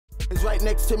It's right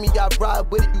next to me, I ride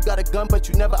with it. You got a gun, but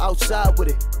you never outside with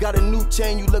it. Got a new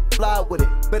chain, you look fly with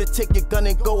it. Better take your gun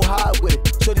and go high with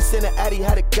it. Shorty sent an addy,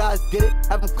 how the guys get it.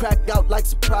 Have them cracked out like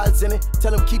surprise in it.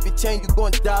 Tell them keep your chain, you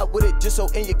gon' die with it. Just so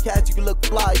in your cash you can look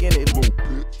fly in it.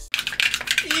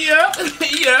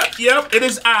 Yep, it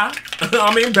is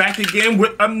I'm back again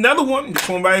with another one. This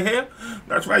one right here.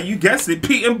 That's right, you guessed it.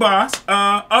 Pete and Boss,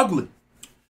 ugly.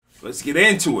 Let's get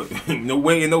into it. No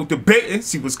way and no debating.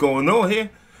 See what's going on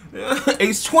here.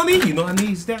 Ace 20, you know I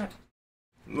needs that.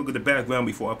 Look at the background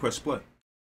before I press play.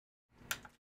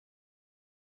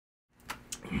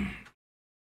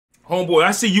 Homeboy,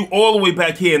 I see you all the way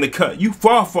back here in the cut. You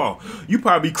far. You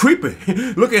probably creeping.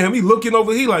 Look at him. He looking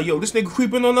over. He like, yo, this nigga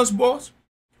creeping on us, boss?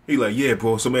 He like, yeah,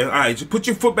 bro. So, man, all right, just put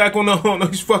your foot back on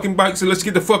these fucking bikes and let's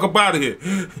get the fuck up out of here.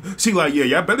 She like, yeah,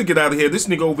 y'all better get out of here. This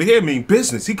nigga over here mean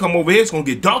business. He come over here, it's gonna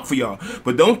get dark for y'all.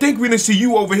 But don't think we didn't see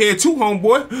you over here too,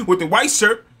 homeboy, with the white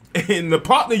shirt. And the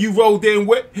partner you rolled in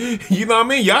with, you know what I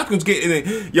mean? Y'all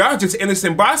y'all just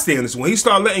innocent bystanders. When he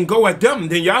start letting go at them,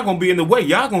 then y'all gonna be in the way.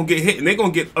 Y'all gonna get hit and they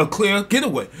gonna get a clear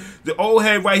getaway. The old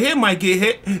head right here might get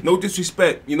hit. No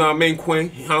disrespect, you know what I mean,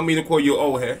 Queen? I don't mean to call you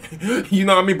old head. You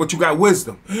know what I mean? But you got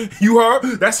wisdom. You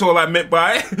heard? That's all I meant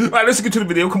by it. All right, let's get to the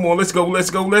video. Come on, let's go.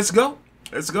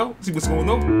 See what's going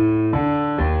on.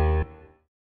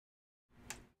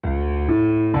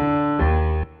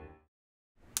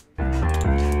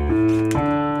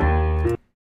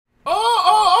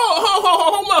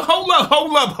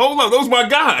 Hold up. Those my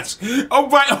guys. All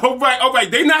right.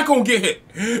 They not gonna get hit.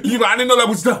 You know, I didn't know that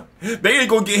was done. They ain't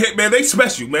gonna get hit, man. They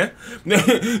special, man.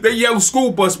 They yellow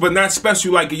school bus, but not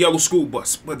special like a yellow school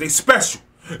bus. But they special.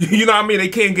 You know what I mean? They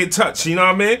can't get touched. You know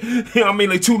what I mean? You know what I mean?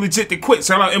 They too legit to quit.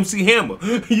 Shout out MC Hammer.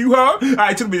 You heard? All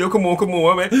right, to the video. Come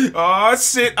on, man. Oh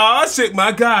shit,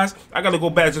 my guys. I gotta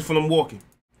go back just for them walking.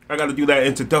 I gotta do that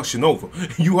introduction over.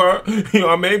 You heard? You know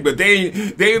what I mean? But they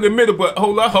in the middle, but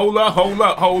hold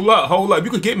up. You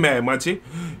could get mad, my chick.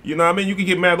 You know what I mean? You can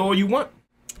get mad all you want.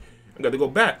 I gotta go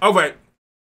back. All right.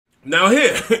 Now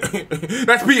here.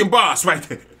 That's Pete and Boss right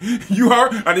there. You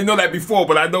heard? I didn't know that before,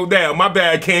 but I know now. My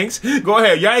bad, Kings. Go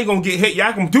ahead. Y'all ain't gonna get hit.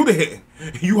 Y'all gonna do the hitting.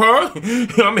 You heard?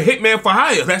 I'm a hitman for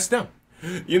hire. That's them.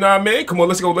 You know what I mean? Come on,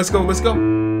 let's go.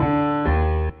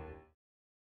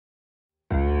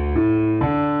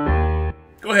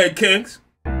 Go ahead, Kings.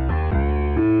 You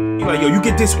like, yo, you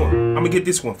get this one. I'm gonna get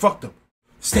this one. Fuck them.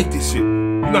 Stake this shit.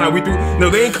 You know how we do. No,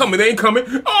 they ain't coming.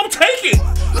 Oh, I'm taking.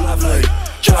 Lovely,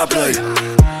 lovely.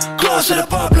 Glass in the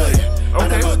public. Okay.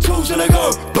 And I got tools and they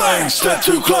go bang. Step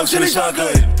too close and it's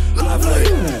ugly. Lovely,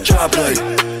 lovely.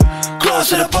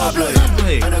 Glass in the public.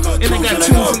 And I got tools and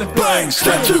they go bang.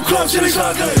 Step too close and it's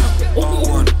ugly.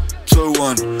 1, 2,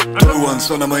 1. 2, 1,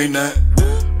 son, I mean that.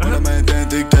 When a man down,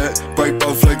 dig that. Break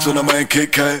both legs on a man,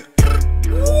 Kit Kat.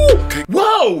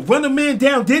 Whoa! When a man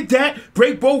down, did that.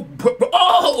 Break both.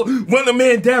 Oh! When a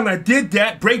man down, I did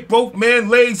that. Break both man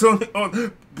legs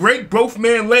break both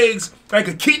man legs like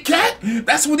a Kit Kat.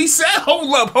 That's what he said.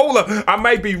 Hold up. I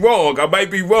might be wrong, but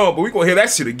we gonna hear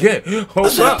that shit again.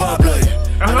 Hold up.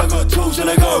 I got tools and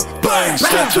they go bang.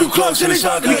 Step too close and it's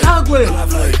ugly. Lovely.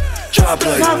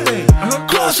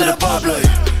 Glass in the public.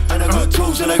 And I got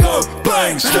tools and they go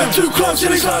bang. Step too close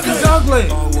and it's ugly.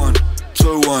 1,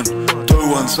 2, 1.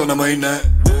 2, 1, son, I mean that.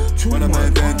 When a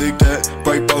man down, dig that.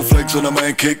 Break both legs on a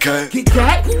man, Kit Kat. Kick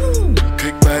back,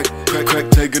 crack,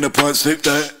 taking a punt, sip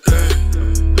that.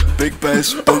 Big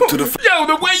bass, boot to the yo,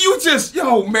 the way you just,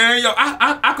 man,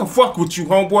 I can fuck with you,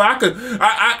 homeboy.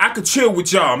 I could chill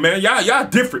with y'all, man. Y'all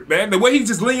different, man. The way he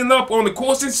just leaning up on the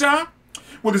course inside.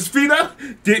 With his feet up,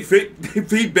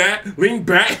 feet back, lean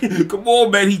back. Come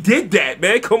on, man, he did that,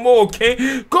 man. Come on,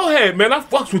 King. Go ahead, man. I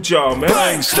fucks with y'all, man.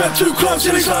 Bang, step too close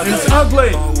and it's ugly. It's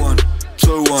ugly. 1,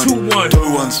 2, 1.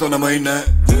 2, 1, son, I mean that.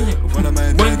 When a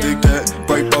man dig that.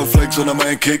 Break both legs on a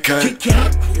man, Kit Kat.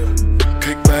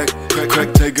 Kick back,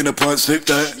 crack, taking a punt, sip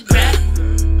that.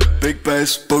 Big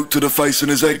bass, boot to the face and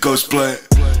his head goes splat.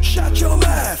 Shut your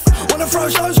mouth when the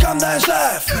frozones come down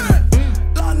south.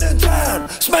 London town,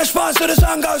 smash fast till the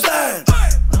sun goes down.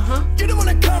 You don't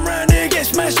wanna come round here, get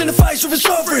smashed in the face with a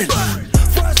sovereign.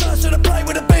 Fry slice to the plate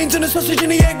with the beans and the sausage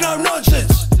and the egg, no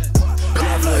nonsense.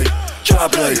 Lovely,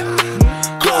 lovely,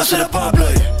 glass in the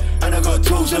public. And I got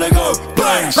tools and they go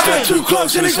bang. Step too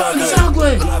close and it's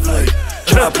ugly. Lovely,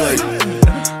 lovely,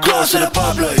 glass in the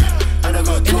public. And I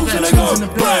got tools and they go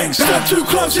bang. Step too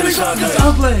close and it's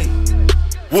ugly.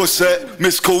 What's that?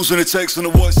 Missed calls and a text on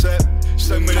the WhatsApp.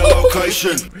 Send me the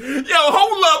location. Yo,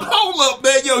 hold up,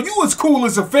 man. Yo, you as cool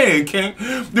as a fan, King.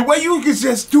 The way you can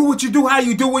just do what you do, how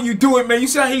you do when you do it, man. You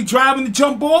see how he driving to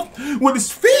jump off with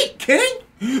his feet, King?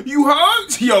 You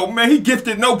heard? Yo, man, he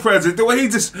gifted no present. The way he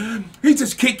just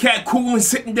Kit Kat cool and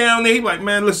sitting down there. He like,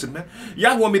 man, listen, man.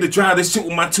 Y'all want me to drive this shit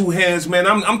with my 2 hands, man.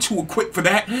 I'm too equipped for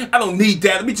that. I don't need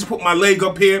that. Let me just put my leg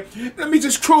up here. Let me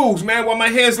just cruise, man, while my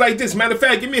hands like this. Matter of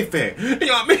fact, give me a fan. You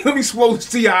know what I mean? Let me swallow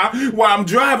see y'all while I'm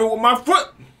driving with my foot.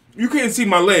 You can't see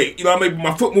my leg, you know what I mean?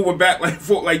 My foot moving back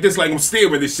like this, like I'm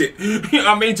steering this shit. You know what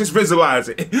I mean? Just visualize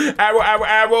it. Arrow, arrow,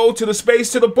 arrow, to the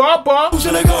space, to the bar.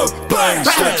 And they go, bang,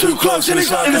 step too close and it's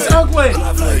ugly.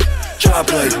 Try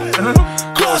play,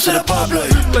 class in the public.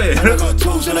 And I got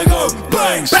tools and they go,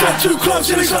 bang, step too close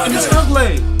and it's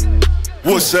ugly.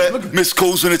 What's that? Missed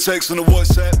calls and a text on the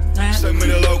WhatsApp. Send me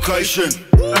the location.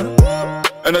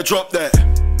 And I drop that.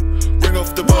 Ring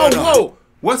off the burner. Whoa,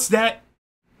 what's that?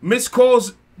 Missed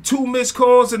calls. 2 missed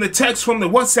calls and a text from the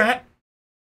WhatsApp.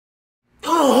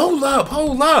 Oh,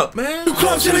 hold up, man. Too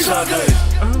close and it's ugly.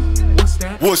 What's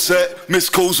that? What's that?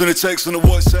 Missed calls and a text on the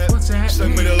WhatsApp.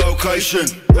 Send me the location.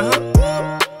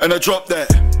 And I drop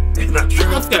that. And I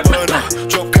drop that.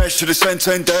 Drop cash to the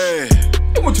Santander.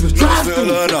 I want you to drive little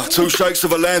learner. 2 shakes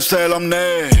of a lamb's tail, I'm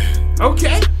there.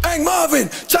 Okay. Hank Marvin,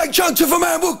 take chunks of a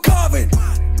man with carving.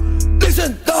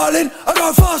 Listen, darling, I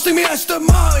got fasting me Aston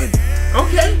Martin.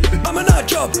 Okay. I'm a nut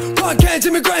job, 1 cans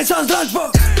in my grandson's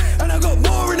lunchbox. And I got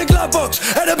more in the glove box.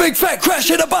 And a big fat crash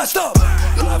at the bus stop.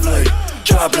 Lovely,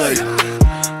 jubbly,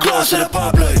 glass in the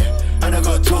public. And I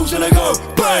got tools and they go,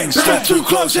 bang, step too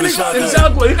close and it's ugly. It's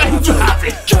ugly,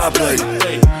 jubbly,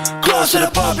 glass in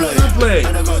the public.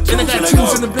 And I got tools and they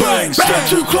go, bang, step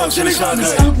too close and it's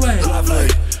ugly. Lovely,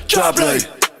 jubbly.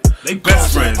 They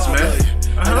best friends, man.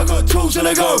 And I got tools and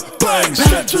they go, bang,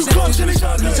 step too close and it's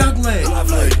ugly.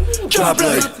 Lovely,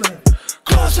 jubbly,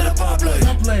 glass in the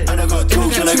public. And I got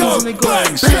tools and they go,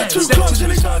 bang, step too close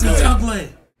and it's ugly.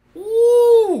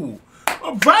 Ooh,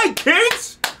 all right,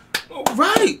 kids. All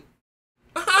right.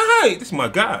 This is my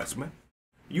guys, man.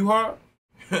 You heard?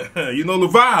 You know the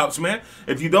vibes, man.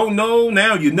 If you don't know,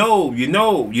 now you know.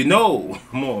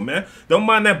 Come on, man. Don't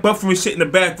mind that buffering shit in the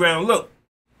background. Look,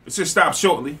 it should stop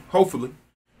shortly, hopefully.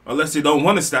 Unless they don't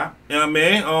want to stop. You know what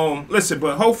I mean? Listen,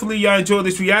 but hopefully y'all enjoyed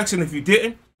this reaction. If you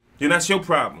didn't, then that's your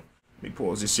problem. Let me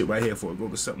pause this shit right here before I go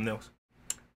to something else.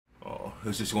 Oh,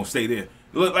 it's just gonna stay there.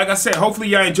 Look, like I said, hopefully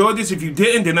y'all enjoyed this. If you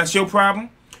didn't, then that's your problem.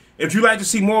 If you'd like to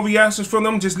see more reactions from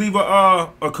them, just leave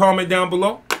a comment down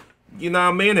below. You know what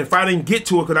I mean? If I didn't get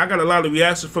to it, because I got a lot of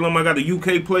reactions from them. I got a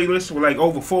UK playlist with like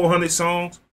over 400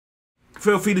 songs.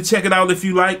 Feel free to check it out if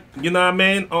you like. You know what I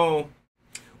mean? All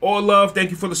love.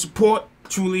 Thank you for the support.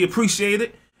 Truly appreciate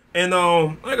it. And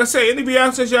like I say, any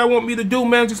reactions y'all want me to do,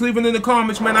 man, just leave it in the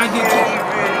comments, man. I get to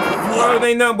it. You know, it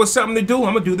ain't nothing but something to do.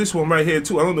 I'm gonna do this one right here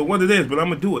too. I don't know what it is, but I'm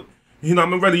gonna do it. You know,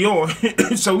 I'm already on.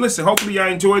 So listen, hopefully y'all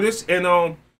enjoy this, and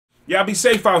y'all be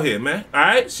safe out here, man.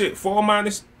 Alright? Shit, 4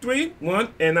 minus 3,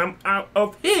 1, and I'm out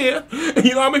of here.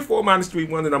 You know what I mean? 4 minus 3,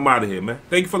 1, and I'm out of here, man.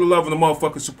 Thank you for the love and the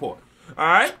motherfucking support.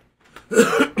 Alright?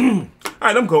 Alright,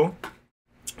 I'm going.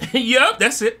 Yup,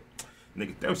 that's it.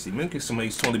 Nigga thirsty, man. Get some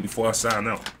Ace 20 before I sign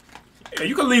out. Yeah,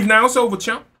 you can leave now. It's over,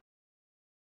 chump.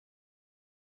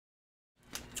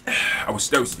 I was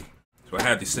thirsty, so I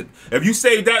had to sit. If you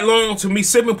stayed that long to me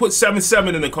sipping, put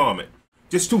 77 in the comment.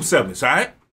 Just 2 sevens,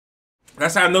 alright?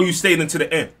 That's how I know you stayed until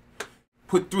the end.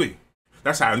 Put 3.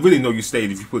 That's how I really know you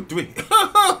stayed if you put 3.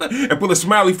 And put a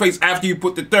smiley face after you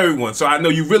put the 3rd one, so I know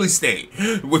you really stayed.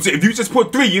 If you just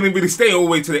put 3, you didn't really stay all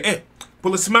the way to the end.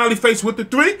 Put a smiley face with the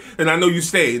 3, and I know you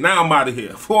stayed. Now I'm out of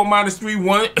here. 4 minus 3,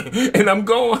 1, and I'm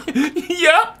going.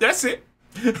 Yup, that's it.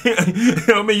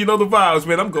 I mean, you know the vibes,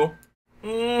 man. I'm going.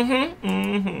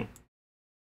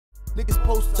 Niggas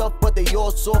post tough, but they all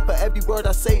soft. For every word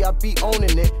I say, I be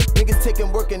owning it. Niggas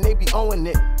taking work and they be owning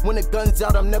it. When the gun's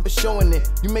out, I'm never showing it.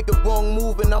 You make a wrong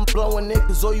move and I'm blowing it.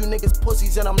 Cause all you niggas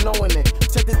pussies and I'm knowing it.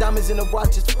 Check the diamonds in the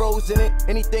watch, it's frozen it.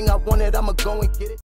 Anything I wanted, I'ma go and get it.